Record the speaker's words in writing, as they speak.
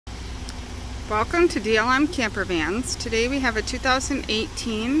Welcome to DLM Campervans. Today we have a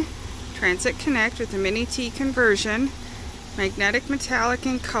 2018 Transit Connect with a Mini T conversion, magnetic metallic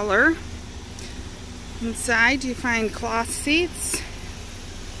in color. Inside you find cloth seats,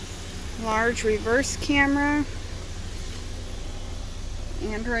 large reverse camera,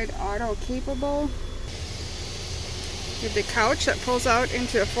 Android Auto capable. You have the couch that pulls out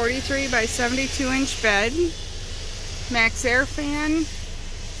into a 43 by 72 inch bed, max air fan,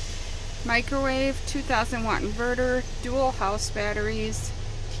 microwave, 2000 watt inverter, dual house batteries,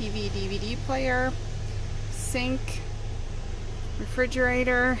 TV DVD player, sink,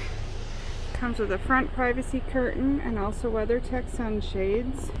 refrigerator. Comes with a front privacy curtain and also WeatherTech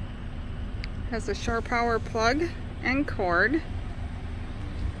sunshades. Has a shore power plug and cord.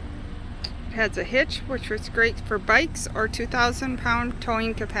 It has a hitch, which was great for bikes or 2,000 pound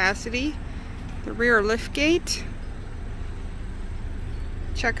towing capacity. The rear lift gate.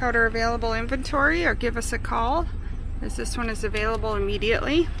 Check out our available inventory or give us a call, as this one is available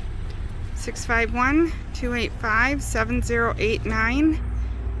immediately. 651-285-7089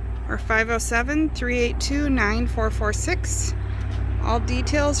 or 507-382-9446. All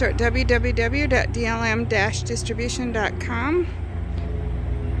details are at www.dlm-distribution.com.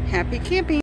 Happy camping!